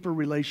deeper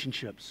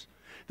relationships.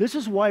 This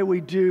is why we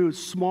do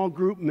small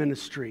group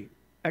ministry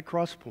at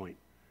Crosspoint.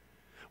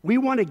 We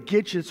want to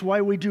get you, it's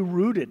why we do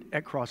Rooted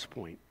at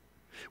Crosspoint.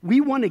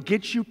 We want to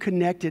get you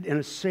connected in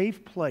a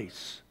safe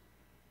place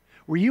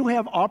where you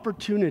have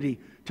opportunity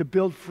to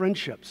build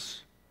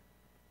friendships,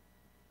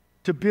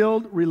 to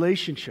build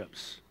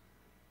relationships.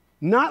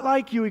 Not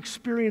like you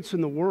experience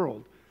in the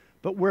world,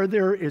 but where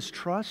there is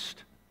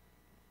trust,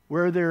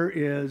 where there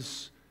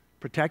is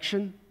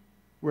protection,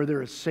 where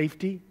there is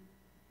safety,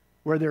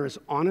 where there is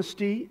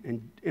honesty,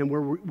 and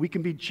where we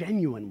can be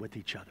genuine with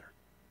each other.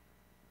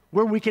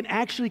 Where we can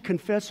actually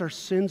confess our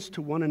sins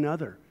to one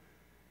another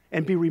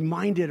and be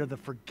reminded of the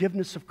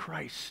forgiveness of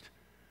Christ.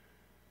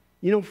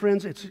 You know,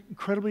 friends, it's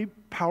incredibly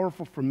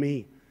powerful for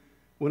me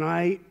when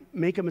I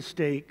make a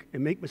mistake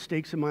and make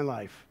mistakes in my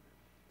life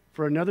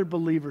for another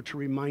believer to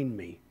remind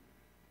me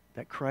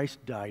that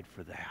Christ died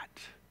for that.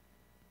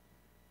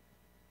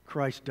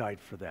 Christ died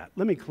for that.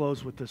 Let me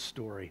close with this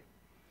story.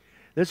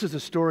 This is a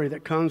story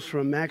that comes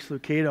from Max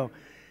Lucado,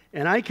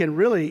 and I can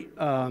really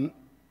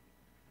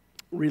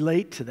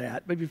relate to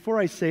that. But before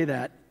I say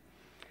that,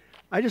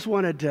 I just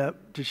wanted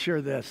to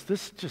share this.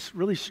 This just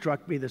really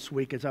struck me this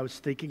week as I was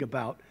thinking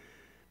about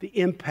the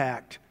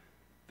impact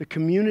the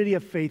community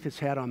of faith has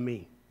had on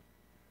me.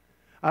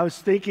 I was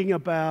thinking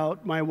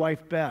about my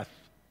wife, Beth.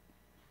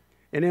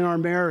 And in our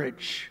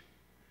marriage,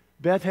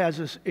 Beth has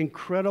this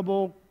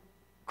incredible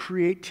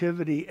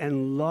creativity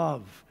and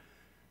love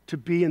to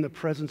be in the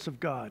presence of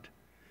God.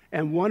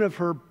 And one of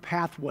her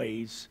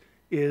pathways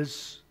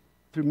is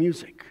through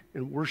music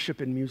and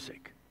worship and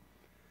music.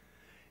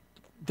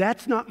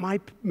 That's not my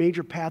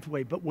major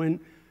pathway, but when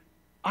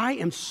I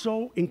am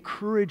so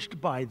encouraged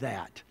by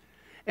that,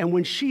 and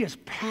when she is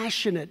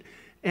passionate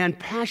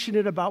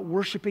about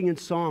worshiping in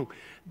song,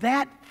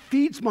 that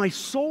feeds my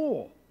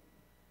soul.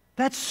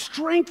 That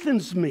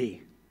strengthens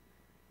me.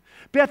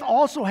 Beth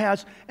also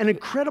has an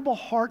incredible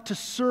heart to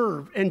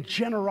serve and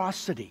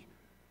generosity.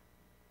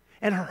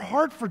 And her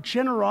heart for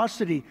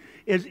generosity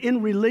is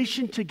in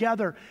relation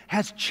together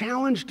has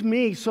challenged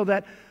me so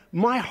that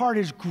my heart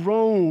has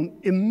grown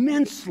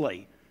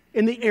immensely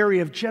in the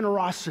area of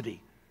generosity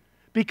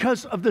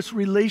because of this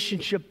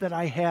relationship that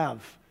I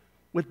have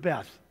with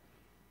Beth.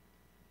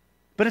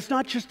 But it's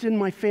not just in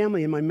my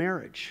family and my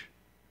marriage.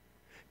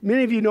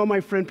 Many of you know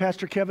my friend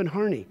Pastor Kevin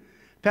Harney.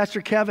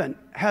 Pastor Kevin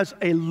has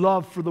a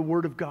love for the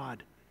Word of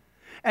God.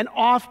 And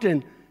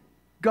often,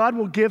 God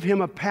will give him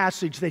a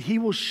passage that he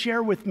will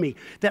share with me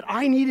that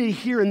I needed to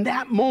hear in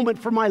that moment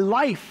for my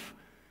life.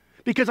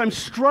 because I'm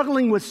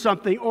struggling with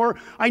something, or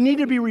I need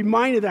to be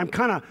reminded that I'm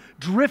kind of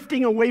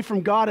drifting away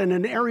from God in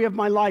an area of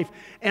my life,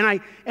 and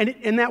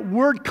that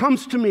word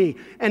comes to me,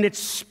 and it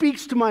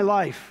speaks to my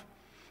life.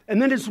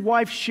 And then his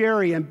wife,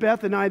 Sherry, and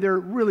Beth and I, they're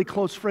really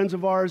close friends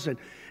of ours,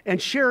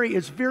 and Sherry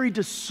is very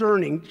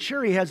discerning.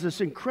 Sherry has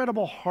this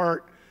incredible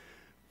heart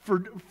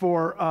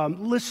for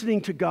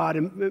listening to God,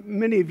 and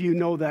many of you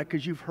know that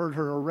because you've heard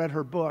her or read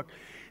her book.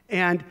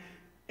 And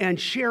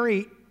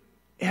Sherry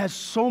has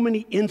so many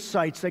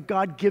insights that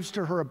God gives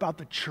to her about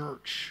the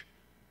church.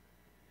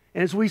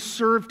 And as we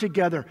serve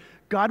together,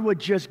 God would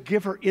just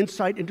give her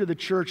insight into the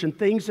church and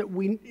things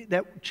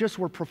that just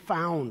were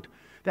profound,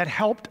 that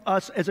helped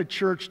us as a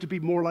church to be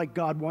more like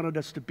God wanted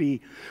us to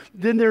be.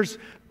 Then there's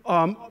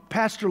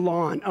Pastor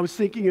Lon. I was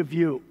thinking of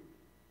you.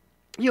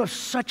 You have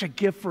such a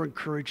gift for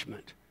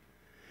encouragement.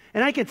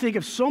 And I can think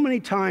of so many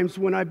times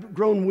when I've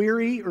grown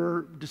weary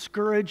or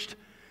discouraged,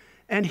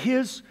 and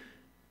his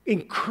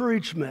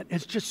encouragement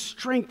has just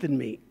strengthened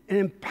me and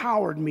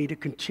empowered me to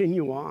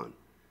continue on.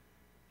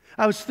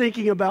 I was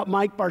thinking about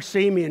Mike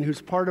Barsamian,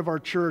 who's part of our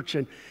church,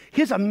 and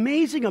his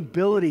amazing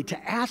ability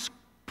to ask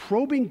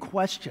probing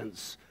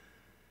questions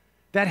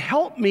that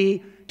help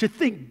me to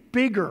think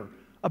bigger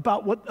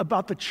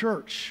about the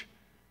church.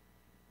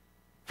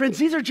 Friends,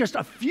 these are just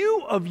a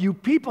few of you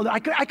people. I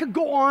could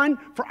go on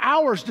for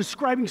hours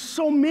describing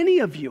so many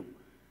of you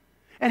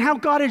and how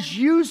God has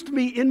used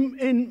me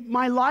in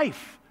my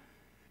life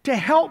to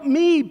help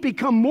me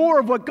become more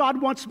of what God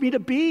wants me to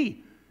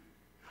be.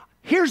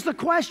 Here's the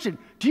question.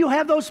 Do you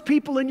have those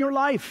people in your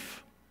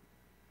life?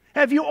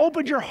 Have you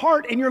opened your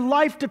heart and your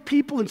life to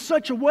people in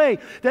such a way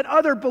that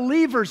other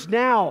believers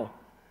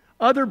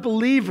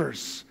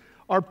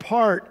are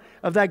part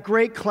of that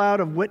great cloud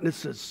of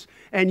witnesses,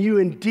 and you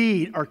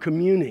indeed are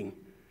communing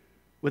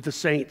with the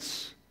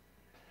saints?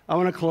 I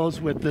want to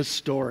close with this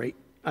story.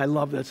 I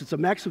love this. It's a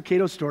Max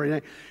Lucado story.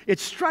 And it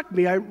struck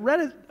me. I read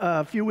it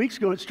a few weeks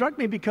ago. It struck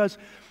me because,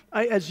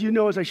 as you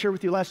know, as I shared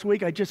with you last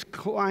week, I just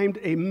climbed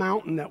a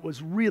mountain that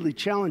was really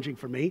challenging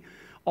for me,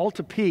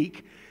 Alta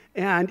Peak,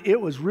 and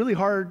it was really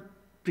hard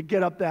to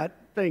get up that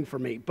thing for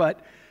me.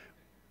 But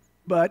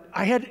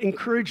I had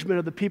encouragement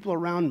of the people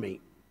around me.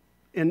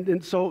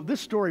 And so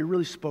this story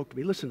really spoke to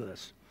me. Listen to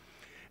this.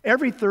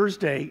 Every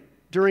Thursday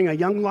during a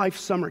Young Life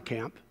summer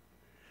camp,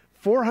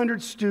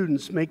 400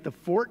 students make the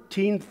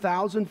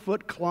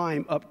 14,000-foot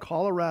climb up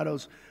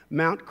Colorado's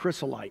Mount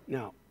Chrysolite.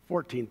 Now,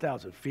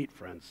 14,000 feet,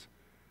 friends.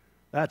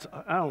 I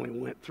only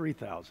went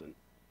 3,000.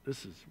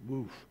 This is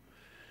woof.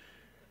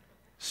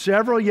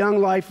 Several Young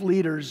Life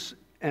leaders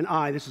and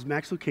I, this is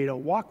Max Lucado,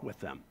 walk with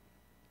them.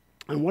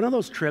 On one of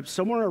those trips,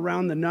 somewhere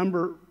around the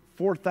number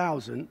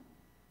 4,000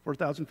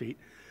 feet,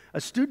 a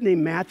student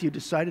named Matthew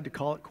decided to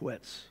call it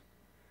quits.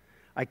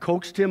 I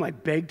coaxed him, I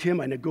begged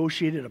him, I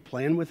negotiated a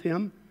plan with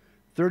him.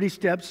 30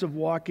 steps of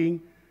walking,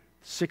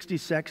 60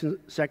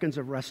 seconds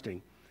of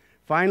resting.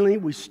 Finally,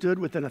 we stood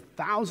within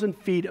 1,000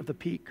 feet of the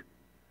peak,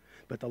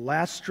 but the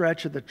last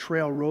stretch of the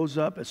trail rose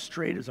up as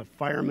straight as a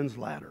fireman's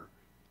ladder.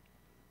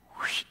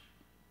 Whoosh.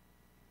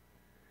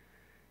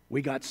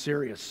 We got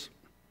serious.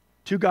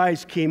 2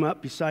 guys came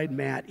up beside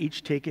Matt,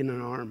 each taking an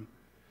arm.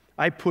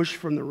 I pushed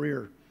from the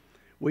rear.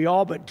 We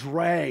all but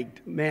dragged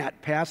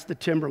Matt past the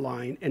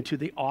timberline and to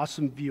the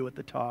awesome view at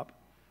the top.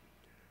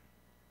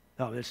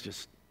 Oh,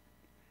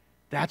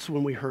 that's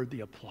when we heard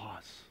the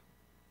applause.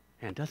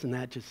 And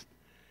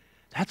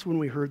that's when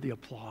we heard the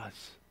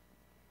applause.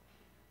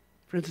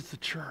 Friends, it's the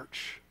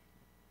church.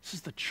 This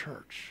is the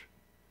church.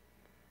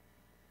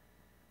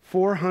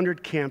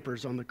 400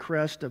 campers on the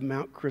crest of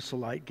Mount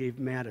Chrysolite gave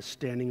Matt a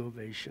standing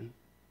ovation.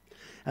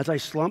 As I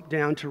slumped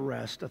down to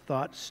rest, a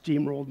thought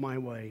steamrolled my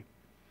way.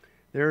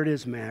 There it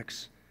is,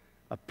 Max,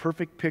 a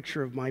perfect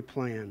picture of my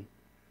plan.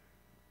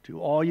 Do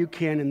all you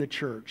can in the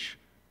church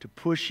to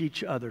push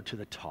each other to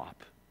the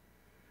top.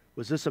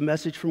 Was this a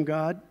message from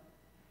God?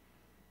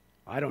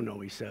 I don't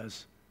know, he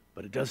says,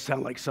 but it does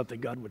sound like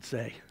something God would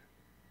say.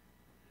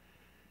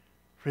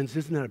 Friends,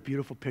 isn't that a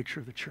beautiful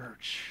picture of the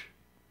church?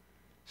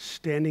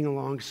 Standing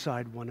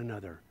alongside one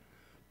another,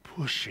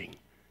 pushing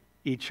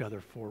each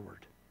other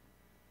forward.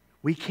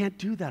 We can't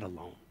do that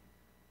alone.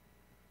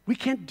 We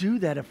can't do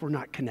that if we're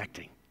not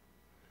connecting.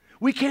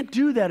 We can't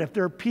do that if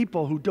there are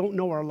people who don't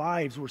know our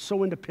lives. We're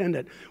so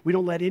independent, we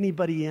don't let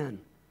anybody in.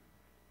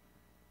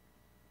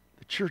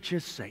 The church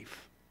is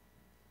safe.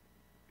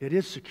 It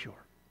is secure.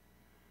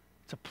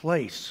 It's a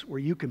place where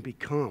you can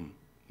become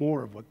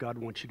more of what God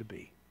wants you to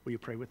be. Will you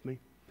pray with me?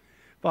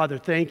 Father,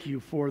 thank you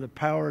for the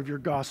power of your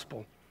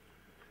gospel.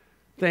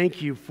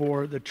 Thank you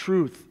for the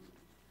truth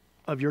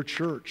of your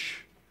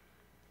church.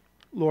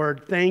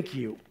 Lord, thank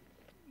you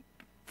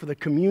for the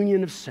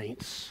communion of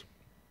saints.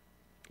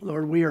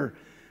 Lord, we are,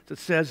 as it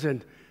says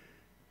in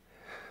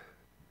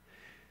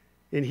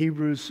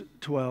Hebrews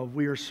 12,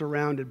 we are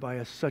surrounded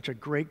by such a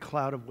great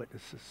cloud of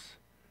witnesses.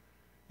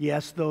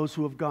 Yes, those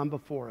who have gone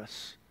before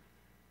us,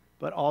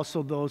 but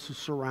also those who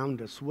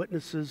surround us,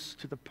 witnesses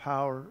to the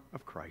power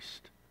of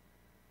Christ.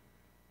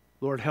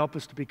 Lord, help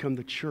us to become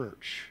the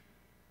church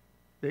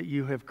that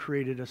you have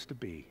created us to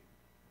be.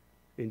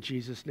 In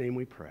Jesus' name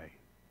we pray.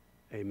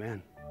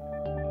 Amen.